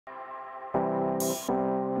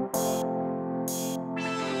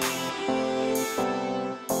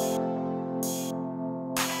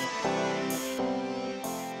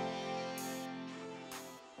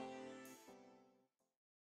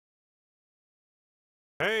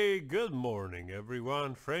Hey, good morning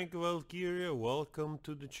everyone. Frank Valkyria, welcome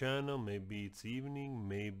to the channel. Maybe it's evening,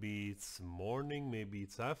 maybe it's morning, maybe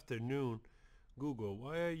it's afternoon. Google,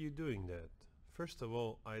 why are you doing that? First of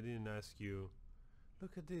all, I didn't ask you.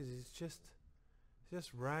 Look at this, it's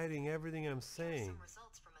just writing everything I'm saying. Some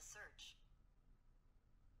results from a search.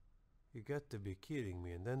 You got to be kidding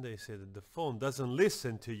me. And then they say that the phone doesn't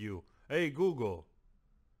listen to you. Hey Google,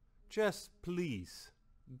 just please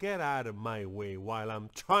get out of my way while I'm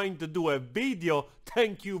trying to do a video.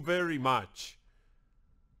 Thank you very much.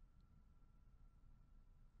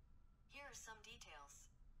 Here are some details.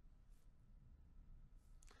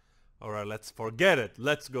 Alright, let's forget it.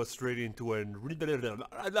 Let's go straight into it.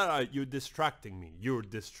 You're distracting me. You're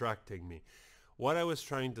distracting me. What I was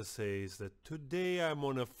trying to say is that today I'm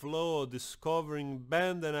on a flow of discovering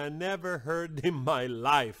band that I never heard in my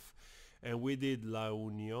life. And we did La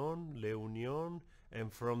Unión,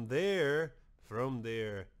 and from there,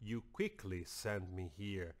 you quickly sent me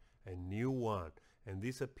here a new one. And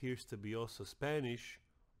this appears to be also Spanish,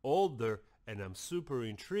 older, and I'm super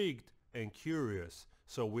intrigued and curious.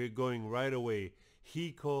 So we're going right away.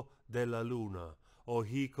 Hijo de la Luna, or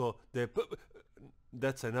Hijo de...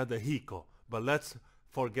 That's another Hijo. But let's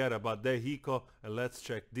forget about the Hijo and let's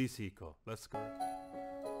check this Hijo. Let's go.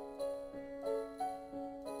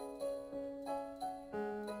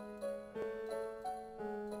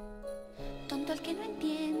 Tonto el que no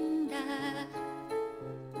entienda.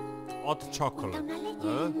 Hot chocolate. Cuenta una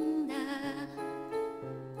leyenda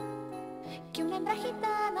que una hembra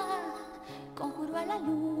gitana conjuró a la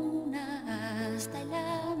luna hasta el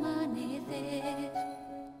amanecer.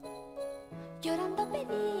 Llorando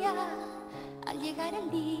pedía al llegar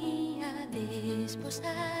el día de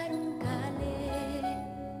esposar un calé.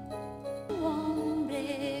 Un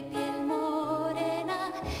hombre piel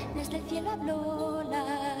morena desde el cielo habló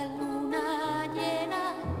la luna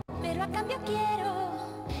llena, pero a cambio quiero.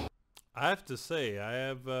 I have to say, I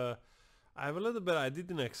have a little bit. I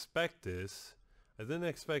didn't expect this. I didn't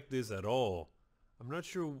expect this at all. I'm not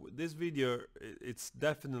sure this video. It's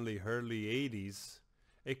definitely early 80s.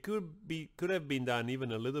 It could have been done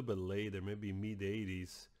even a little bit later, maybe mid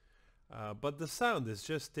 80s. But the sound is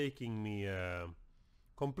just taking me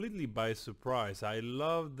completely by surprise. I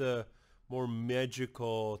love the more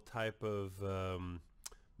magical type of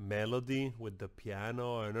melody with the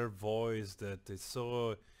piano and her voice that is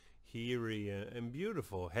so hairy and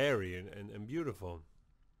beautiful, hairy and beautiful.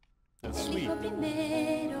 And El sweet. hijo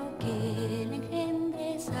primero que le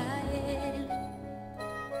engendres a él,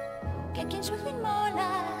 que quien su hijo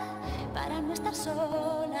inmola para no estar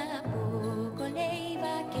sola, poco le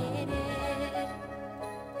iba a querer.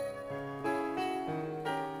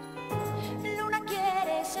 Luna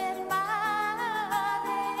quiere ser madre,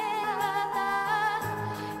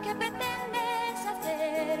 ¿qué pretendes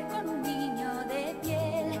hacer con un niño de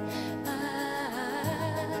piel?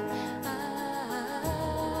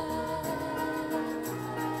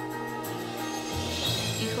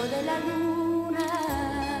 Hijo de la luna.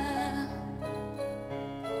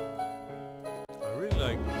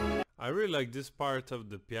 I really like this part of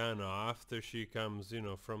the piano after she comes, you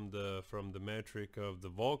know, from the metric of the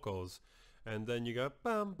vocals, and then you got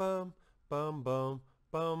bum bum bum bum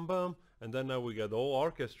bum bum, and then now we got all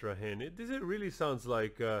orchestra in it. It really sounds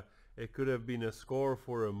like it could have been a score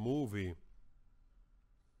for a movie.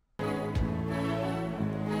 Del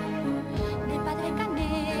padre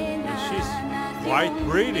canela, She's nació quite un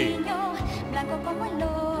pretty. niño, blanco como el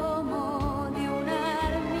lomo de un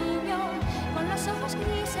armiño, con los ojos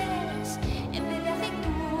grises, en vez de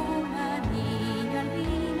aceituna, niño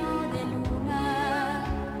albino de luna.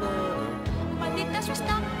 Maldita su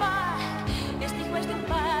estampa, este hijo es de un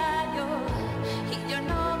payo, y yo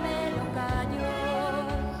no me lo callo.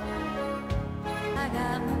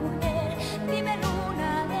 Haga mujer, dime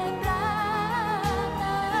luna de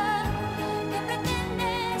plata, ¿qué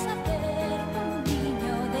pretendes hacer con un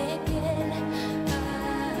niño de piel?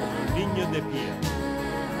 Niño de piel.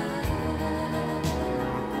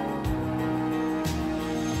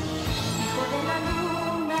 Hijo de la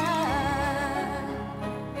luna.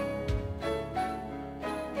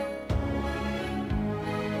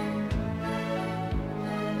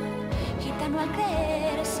 Gitano al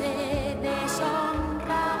creerse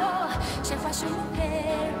deshonrado, se fue a su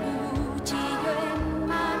mujer, cuchillo en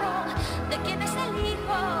mano. ¿De quién es el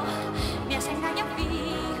hijo? Me has engañado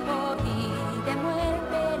fijo y de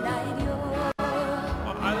muerte la hirió.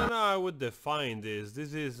 I don't know how I would define this.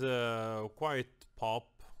 This is quite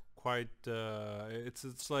pop, quite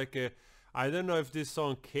it's like a, I don't know if this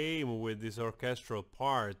song came with this orchestral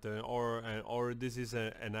part or this is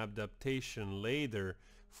an adaptation later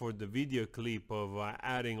for the video clip of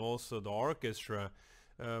adding also the orchestra.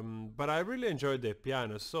 But I really enjoyed the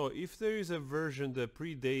piano. So if there is a version that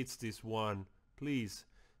predates this one, please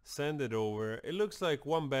send it over. It looks like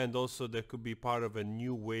one band also that could be part of a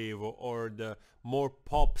new wave, or the more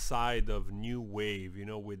pop side of new wave, you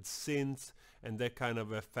know, with synths and that kind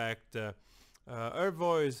of effect. Her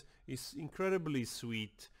voice is incredibly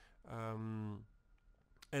sweet, and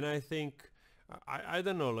I think I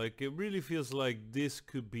don't know, like it really feels like this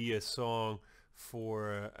could be a song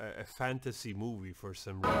for a fantasy movie for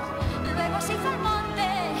some reason. Luego se hizo al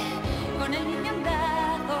monte con el niño en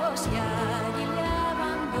brazos y allí le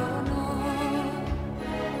abandonó.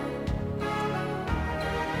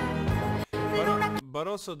 But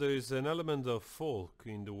also there is an element of folk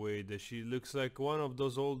in the way that she looks like one of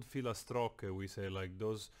those old filastrocche, we say, like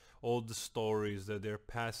those old stories that they're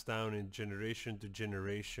passed down in generation to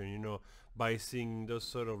generation, you know, by singing those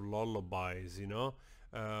sort of lullabies, you know.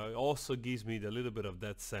 Also gives me a little bit of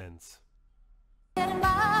that sense. El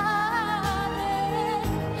madre,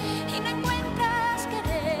 y no encuentras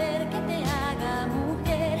querer que te haga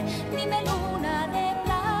mujer. Dime luna de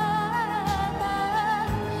plata,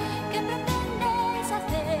 ¿qué pretendes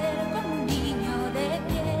hacer con un niño de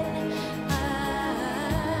piel?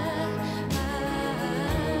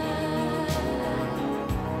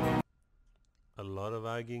 A lot of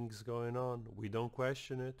hugging's going on. We don't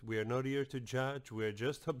question it. We are not here to judge. We are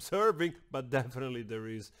just observing. But definitely there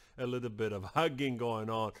is a little bit of hugging going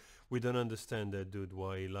on. We don't understand that dude,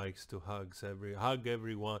 why he likes to hug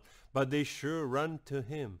everyone. But they sure run to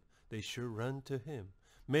him. They sure run to him.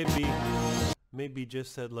 Maybe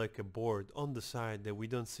just had like a board on the side that we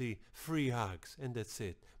don't see free hugs, and that's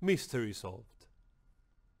it. Mystery solved.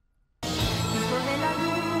 Hijo de la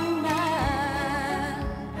luna.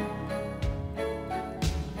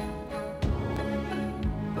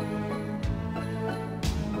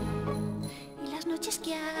 Y las noches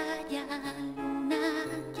que haya luna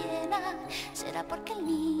llena, será porque el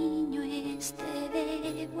niño esté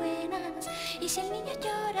de buenas. Y si el niño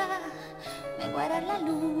llora, me guarda la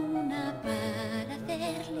luna para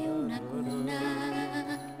hacerle una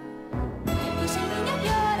cuna. Y si el niño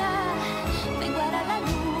llora, me guarda la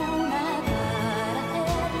luna para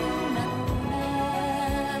hacerle una cuna.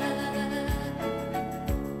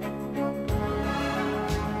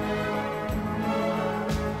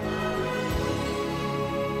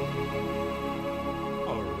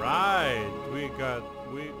 All right,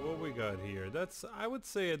 what we got here. That's, I would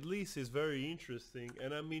say, at least is very interesting,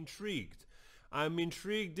 and I'm intrigued.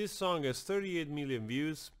 This song has 38 million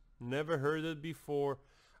views. Never heard it before.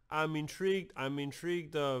 I'm intrigued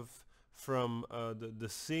from the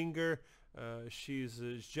singer. She's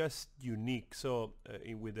just unique, so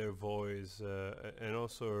with her voice and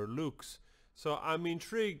also her looks. So I'm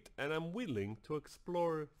intrigued and I'm willing to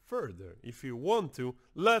explore further. If you want to,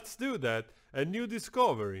 let's do that. A new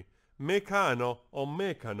discovery. Mecano o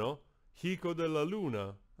Mecano, Hijo de la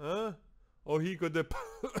Luna, huh? O Hijo de...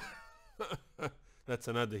 That's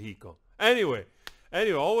another Hijo. Anyway,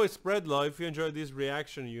 always spread love. If you enjoyed this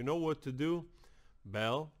reaction, you know what to do.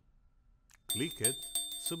 Bell, click it,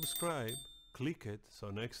 subscribe, click it, so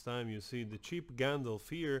next time you see the cheap Gandalf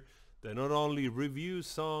here that not only reviews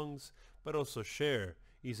songs, but also share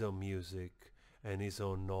his own music and his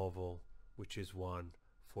own novel, which is one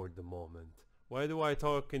for the moment. Why do I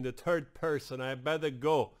talk in the third person? I better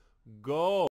go.